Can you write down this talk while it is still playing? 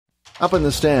Up in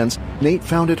the stands, Nate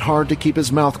found it hard to keep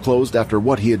his mouth closed after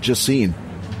what he had just seen.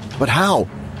 But how?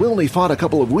 We only fought a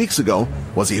couple of weeks ago.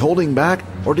 Was he holding back,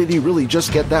 or did he really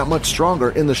just get that much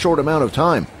stronger in the short amount of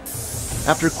time?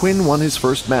 After Quinn won his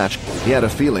first match, he had a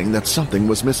feeling that something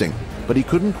was missing, but he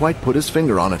couldn't quite put his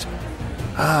finger on it.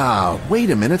 Wait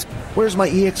a minute. Where's my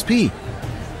EXP?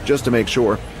 Just to make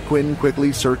sure, Quinn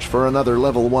quickly searched for another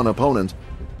level 1 opponent.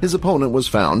 His opponent was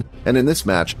found, and in this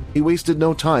match, he wasted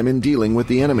no time in dealing with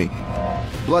the enemy.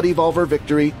 Blood Evolver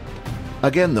victory.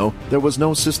 Again, though, there was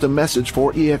no system message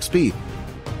for EXP.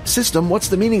 System, what's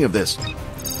the meaning of this?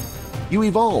 You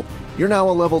evolve. You're now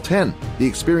a level 10. The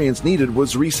experience needed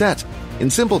was reset.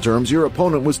 In simple terms, your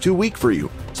opponent was too weak for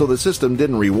you, so the system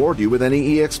didn't reward you with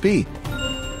any EXP.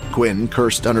 Quinn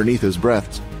cursed underneath his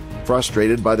breath.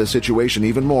 Frustrated by the situation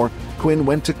even more, Quinn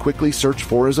went to quickly search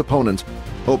for his opponent,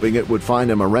 hoping it would find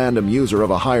him a random user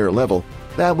of a higher level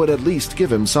that would at least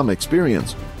give him some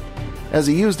experience. As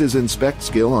he used his inspect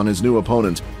skill on his new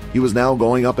opponent, he was now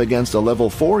going up against a level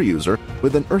 4 user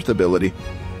with an earth ability.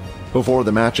 Before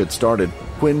the match had started,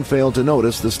 Quinn failed to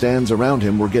notice the stands around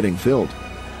him were getting filled.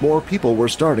 More people were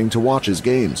starting to watch his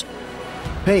games.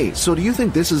 Hey, so do you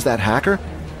think this is that hacker?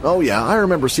 Oh yeah, I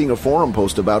remember seeing a forum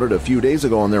post about it a few days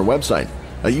ago on their website.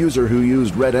 A user who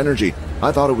used red energy.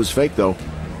 I thought it was fake though.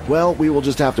 Well, we will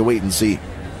just have to wait and see.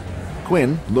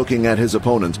 Quinn, looking at his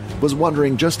opponent, was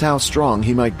wondering just how strong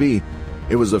he might be.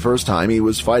 It was the first time he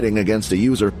was fighting against a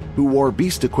user who wore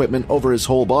beast equipment over his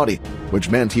whole body, which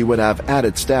meant he would have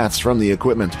added stats from the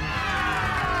equipment.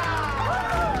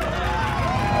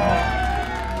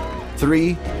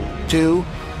 3, 2,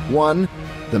 1.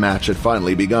 The match had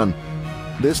finally begun.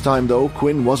 This time, though,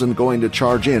 Quinn wasn't going to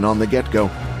charge in on the get-go.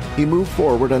 He moved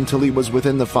forward until he was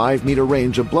within the 5-meter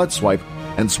range of Blood Swipe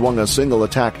and swung a single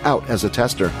attack out as a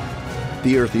tester.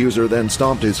 The Earth user then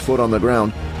stomped his foot on the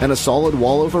ground, and a solid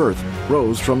wall of earth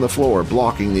rose from the floor,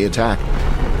 blocking the attack.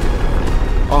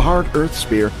 A hard earth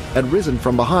spear had risen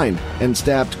from behind and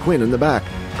stabbed Quinn in the back,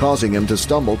 causing him to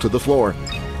stumble to the floor.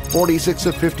 46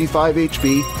 of 55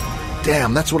 HP.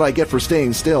 Damn, that's what I get for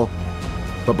staying still.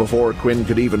 But before Quinn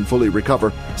could even fully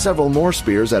recover, several more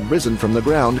spears had risen from the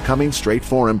ground, coming straight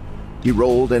for him. He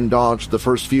rolled and dodged the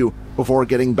first few before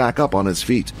getting back up on his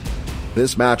feet.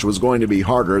 This match was going to be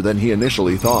harder than he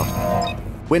initially thought.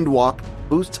 Wind Walk,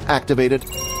 boosts activated.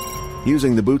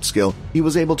 Using the boot skill, he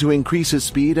was able to increase his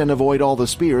speed and avoid all the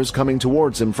spears coming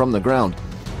towards him from the ground.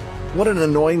 What an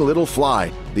annoying little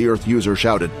fly, the Earth user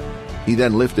shouted. He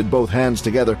then lifted both hands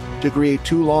together to create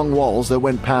 2 long walls that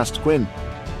went past Quinn.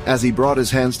 As he brought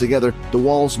his hands together, the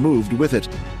walls moved with it.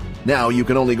 Now you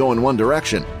can only go in one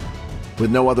direction.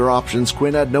 With no other options,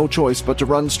 Quinn had no choice but to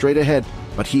run straight ahead,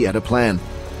 but he had a plan.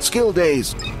 Skill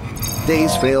Daze.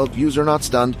 Daze failed, user not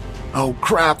stunned. Oh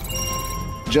crap!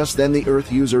 Just then the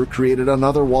Earth user created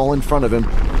another wall in front of him,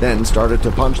 then started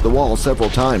to punch the wall several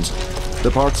times.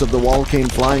 The parts of the wall came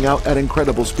flying out at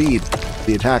incredible speed.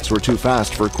 The attacks were too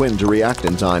fast for Quinn to react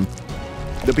in time.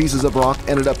 The pieces of rock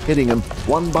ended up hitting him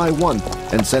one by one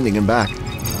and sending him back.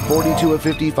 42 of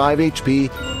 55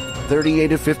 HP,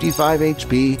 38 of 55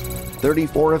 HP,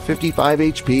 34 of 55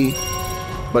 HP.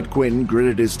 But Quinn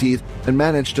gritted his teeth and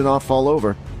managed to not fall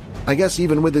over. I guess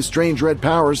even with his strange red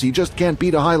powers, he just can't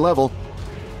beat a high level.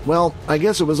 Well, I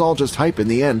guess it was all just hype in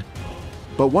the end.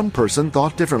 But one person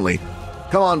thought differently.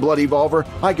 Come on, Blood Evolver,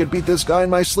 I could beat this guy in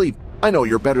my sleep. I know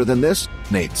you're better than this,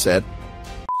 Nate said.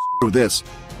 Screw this.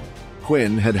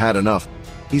 Quinn had had enough.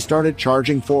 He started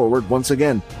charging forward once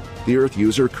again. The Earth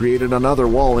user created another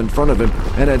wall in front of him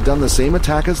and had done the same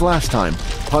attack as last time,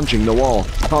 punching the wall,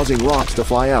 causing rocks to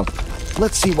fly out.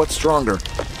 Let's see what's stronger.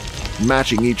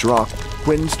 Matching each rock,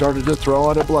 Quinn started to throw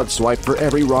out a blood swipe for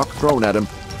every rock thrown at him.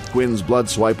 Quinn's blood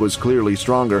swipe was clearly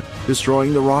stronger,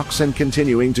 destroying the rocks and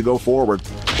continuing to go forward.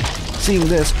 Seeing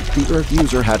this, the Earth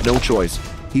user had no choice.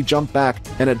 He jumped back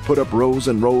and had put up rows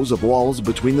and rows of walls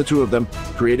between the two of them,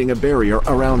 creating a barrier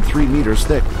around 3 meters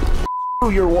thick.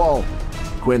 Screw your wall!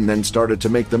 Quinn then started to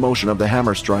make the motion of the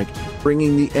hammer strike,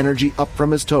 bringing the energy up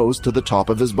from his toes to the top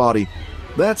of his body.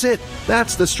 That's it!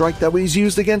 That's the strike that was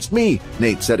used against me,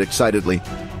 Nate said excitedly.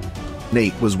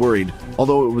 Nate was worried.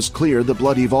 Although it was clear the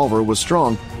Blood Evolver was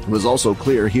strong, it was also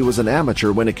clear he was an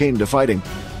amateur when it came to fighting.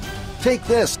 Take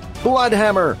this! Blood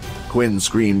Hammer! Quinn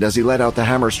screamed as he let out the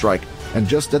hammer strike, and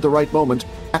just at the right moment,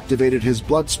 activated his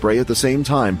blood spray at the same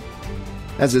time.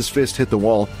 As his fist hit the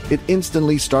wall, it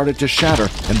instantly started to shatter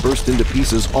and burst into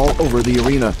pieces all over the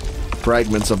arena.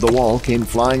 Fragments of the wall came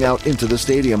flying out into the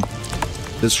stadium.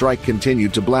 The strike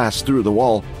continued to blast through the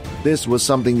wall. This was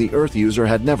something the Earth user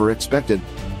had never expected.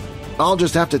 I'll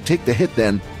just have to take the hit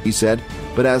then, he said,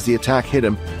 but as the attack hit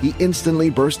him, he instantly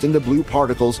burst into blue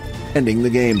particles, ending the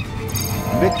game.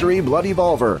 Victory, Bloody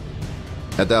Volver!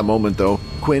 At that moment, though,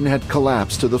 Quinn had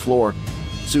collapsed to the floor.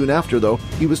 Soon after, though,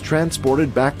 he was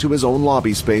transported back to his own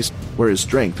lobby space, where his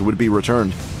strength would be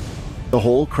returned. The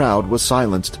whole crowd was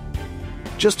silenced.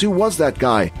 "Just who was that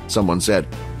guy?" someone said.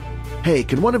 "Hey,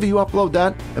 can one of you upload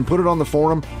that and put it on the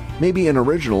forum? Maybe an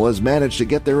original has managed to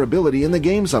get their ability in the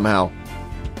game somehow."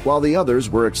 While the others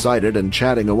were excited and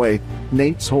chatting away,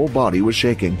 Nate's whole body was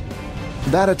shaking.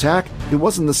 That attack, it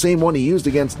wasn't the same one he used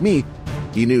against me.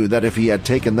 He knew that if he had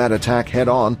taken that attack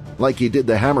head-on, like he did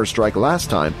the hammer strike last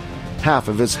time, half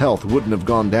of his health wouldn't have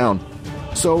gone down.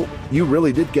 "So, you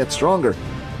really did get stronger.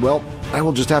 Well, I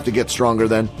will just have to get stronger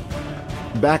then."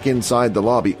 Back inside the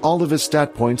lobby, all of his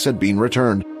stat points had been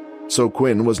returned, so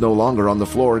Quinn was no longer on the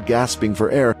floor gasping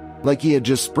for air like he had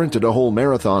just sprinted a whole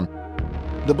marathon.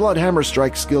 The blood hammer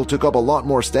strike skill took up a lot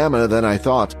more stamina than I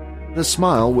thought. The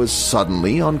smile was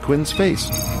suddenly on Quinn's face.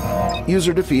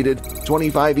 User defeated,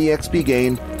 25 EXP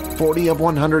gained, 40 of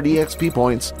 100 EXP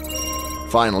points.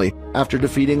 Finally, after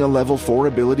defeating a level 4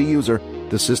 ability user,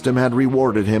 the system had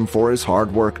rewarded him for his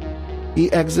hard work.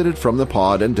 He exited from the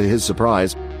pod, and to his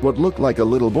surprise, what looked like a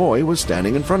little boy was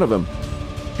standing in front of him.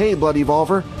 "Hey, Bloody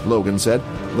Volver," Logan said.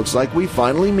 "Looks like we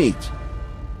finally meet."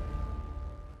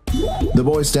 The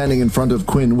boy standing in front of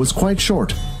Quinn was quite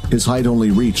short. His height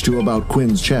only reached to about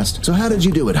Quinn's chest. "So how did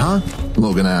you do it, huh?"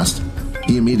 Logan asked.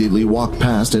 He immediately walked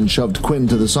past and shoved Quinn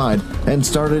to the side and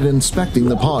started inspecting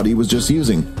the pod he was just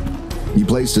using. He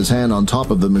placed his hand on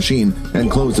top of the machine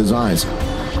and closed his eyes.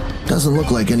 "Doesn't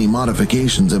look like any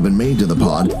modifications have been made to the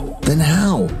pod. Then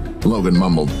how?" Logan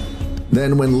mumbled.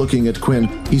 Then, when looking at Quinn,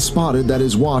 he spotted that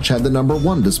his watch had the number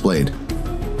 1 displayed.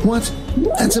 "What?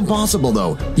 That's impossible,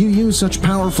 though. You use such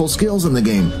powerful skills in the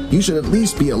game. You should at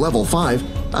least be a level 5.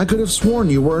 I could have sworn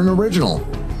you were an original."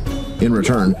 In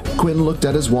return, Quinn looked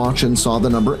at his watch and saw the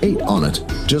number 8 on it.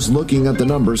 Just looking at the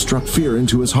number struck fear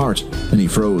into his heart, and he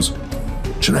froze.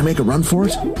 "Should I make a run for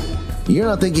it?" "You're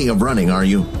not thinking of running, are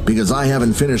you? Because I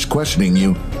haven't finished questioning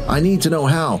you. I need to know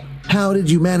how. How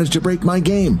did you manage to break my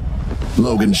game?"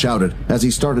 Logan shouted as he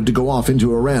started to go off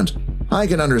into a rant. "I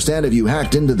can understand if you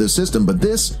hacked into the system, but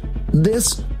this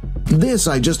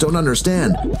I just don't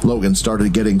understand." Logan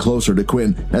started getting closer to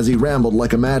Quinn as he rambled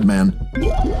like a madman.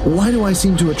 "Why do I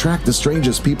seem to attract the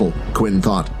strangest people?" Quinn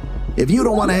thought. "If you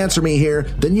don't want to answer me here,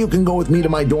 then you can go with me to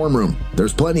my dorm room.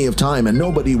 There's plenty of time and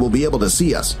nobody will be able to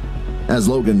see us." As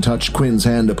Logan touched Quinn's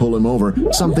hand to pull him over,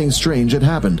 something strange had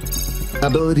happened.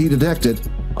 Ability detected.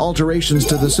 Alterations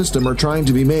to the system are trying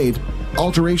to be made.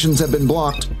 Alterations have been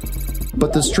blocked.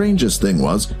 But the strangest thing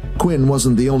was, Quinn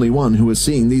wasn't the only one who was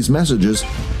seeing these messages.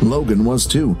 Logan was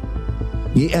too.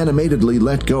 He animatedly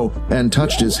let go and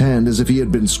touched his hand as if he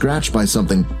had been scratched by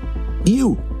something.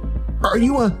 Are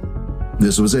you a...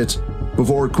 This was it.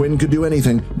 Before Quinn could do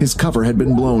anything, his cover had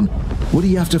been blown. Would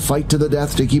he have to fight to the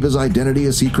death to keep his identity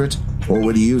a secret? Or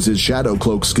would he use his shadow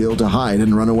cloak skill to hide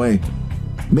and run away?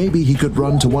 Maybe he could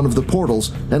run to one of the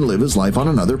portals and live his life on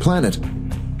another planet.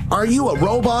 "Are you a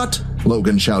robot?"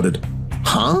 Logan shouted.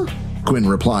 "Huh?" Quinn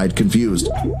replied, confused.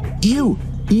 You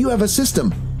have a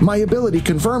system. My ability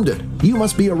confirmed it. You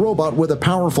must be a robot with a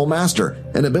powerful master,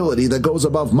 an ability that goes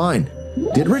above mine.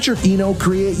 Did Richard Eno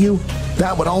create you?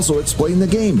 That would also explain the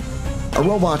game. A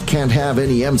robot can't have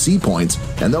any MC points,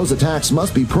 and those attacks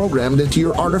must be programmed into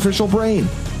your artificial brain."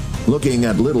 Looking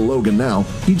at little Logan now,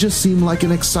 he just seemed like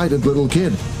an excited little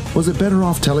kid. Was it better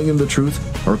off telling him the truth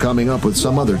or coming up with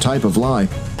some other type of lie?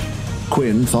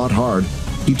 Quinn thought hard.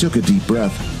 He took a deep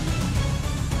breath.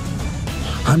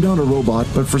 "I'm not a robot,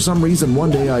 but for some reason one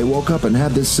day I woke up and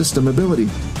had this system ability.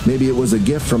 Maybe it was a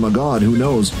gift from a god, who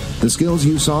knows? The skills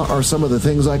you saw are some of the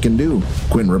things I can do,"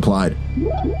 Quinn replied.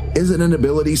 "Is it an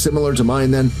ability similar to mine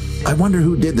then? I wonder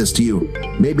who did this to you.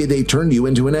 Maybe they turned you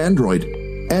into an android.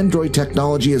 Android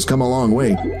technology has come a long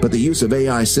way, but the use of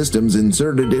AI systems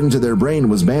inserted into their brain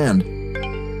was banned."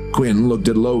 Quinn looked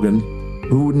at Logan,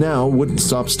 who now wouldn't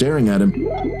stop staring at him.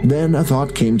 Then a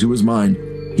thought came to his mind.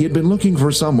 He had been looking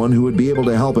for someone who would be able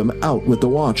to help him out with the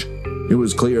watch. It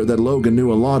was clear that Logan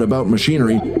knew a lot about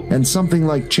machinery, and something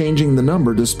like changing the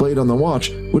number displayed on the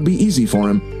watch would be easy for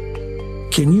him.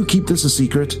 "Can you keep this a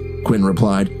secret?" Quinn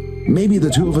replied. "Maybe the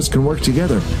two of us can work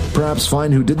together, perhaps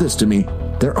find who did this to me.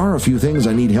 There are a few things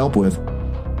I need help with."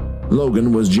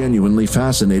 Logan was genuinely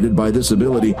fascinated by this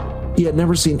ability. He had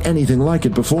never seen anything like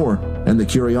it before, and the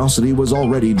curiosity was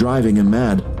already driving him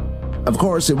mad. "Of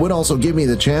course, it would also give me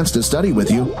the chance to study with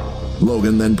you."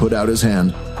 Logan then put out his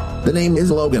hand. "The name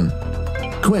is Logan."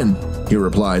 "Quinn," he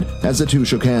replied, as the two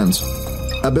shook hands.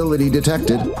 "Ability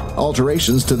detected.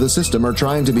 Alterations to the system are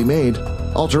trying to be made.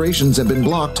 Alterations have been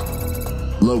blocked."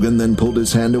 Logan then pulled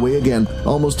his hand away again,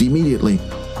 almost immediately.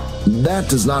 That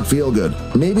does not feel good.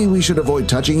 Maybe we should avoid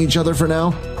touching each other for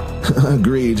now?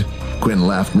 Agreed, Quinn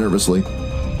laughed nervously.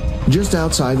 Just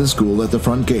outside the school at the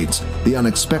front gates, the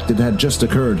unexpected had just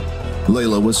occurred.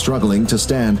 Layla was struggling to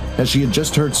stand as she had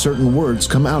just heard certain words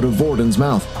come out of Vorden's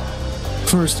mouth.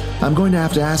 First, I'm going to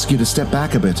have to ask you to step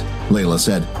back a bit, Layla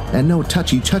said, and no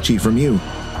touchy-touchy from you.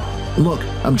 Look,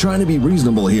 I'm trying to be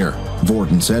reasonable here,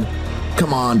 Vorden said.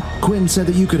 Come on, Quinn said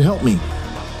that you could help me.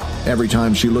 Every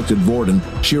time she looked at Vorden,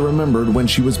 she remembered when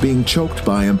she was being choked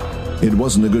by him. It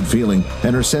wasn't a good feeling,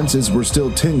 and her senses were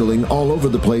still tingling all over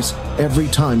the place every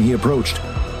time he approached.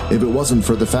 If it wasn't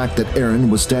for the fact that Aaron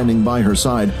was standing by her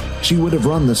side, she would have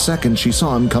run the second she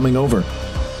saw him coming over.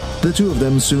 The two of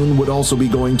them soon would also be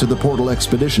going to the portal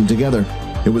expedition together.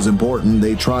 It was important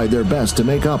they tried their best to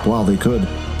make up while they could.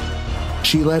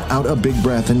 She let out a big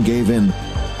breath and gave in.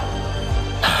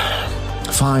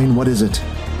 Fine, what is it?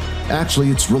 Actually,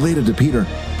 it's related to Peter.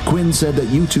 Quinn said that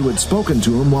you two had spoken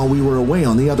to him while we were away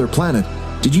on the other planet.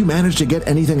 Did you manage to get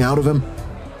anything out of him?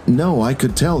 No, I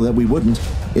could tell that we wouldn't.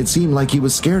 It seemed like he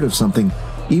was scared of something,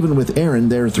 even with Aaron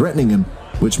there threatening him,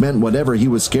 which meant whatever he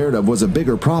was scared of was a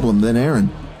bigger problem than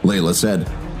Aaron, Layla said.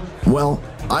 Well,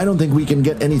 I don't think we can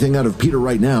get anything out of Peter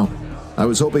right now. I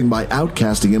was hoping by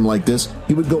outcasting him like this,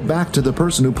 he would go back to the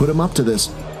person who put him up to this.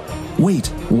 Wait,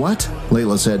 what?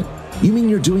 Layla said. You mean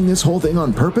you're doing this whole thing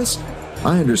on purpose?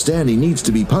 I understand he needs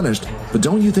to be punished, but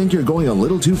don't you think you're going a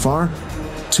little too far?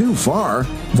 Too far?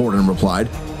 Vorden replied.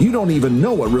 You don't even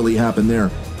know what really happened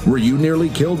there. Were you nearly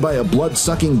killed by a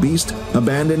blood-sucking beast,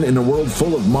 abandoned in a world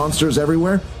full of monsters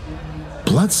everywhere?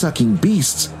 Blood-sucking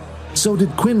beasts? So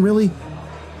did Quinn really?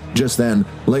 Just then,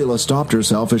 Layla stopped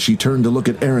herself as she turned to look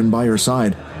at Aaron by her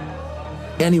side.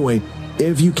 Anyway,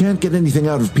 if you can't get anything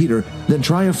out of Peter, then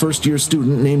try a first-year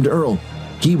student named Earl.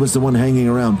 He was the one hanging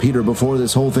around Peter before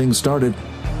this whole thing started.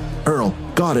 Earl,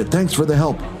 got it, thanks for the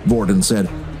help, Vorden said.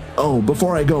 Oh,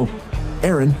 before I go,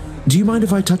 Aaron, do you mind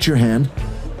if I touch your hand?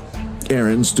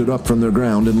 Aaron stood up from the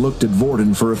ground and looked at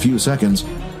Vorden for a few seconds.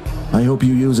 I hope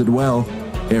you use it well,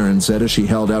 Aaron said as she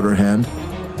held out her hand.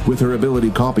 With her ability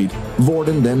copied,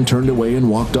 Vorden then turned away and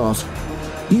walked off.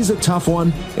 He's a tough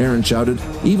one, Aaron shouted.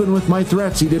 Even with my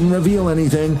threats, he didn't reveal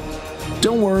anything.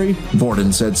 Don't worry,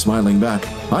 Vorden said, smiling back.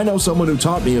 I know someone who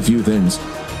taught me a few things.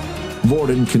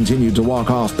 Vorden continued to walk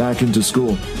off back into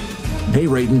school. Hey,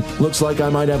 Raiden, looks like I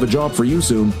might have a job for you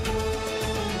soon.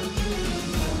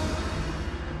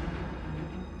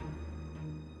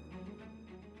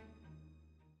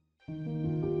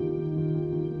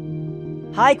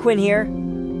 Hi, Quinn here.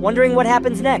 Wondering what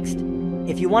happens next?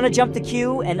 If you want to jump the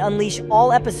queue and unleash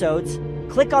all episodes,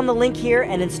 click on the link here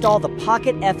and install the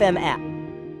Pocket FM app.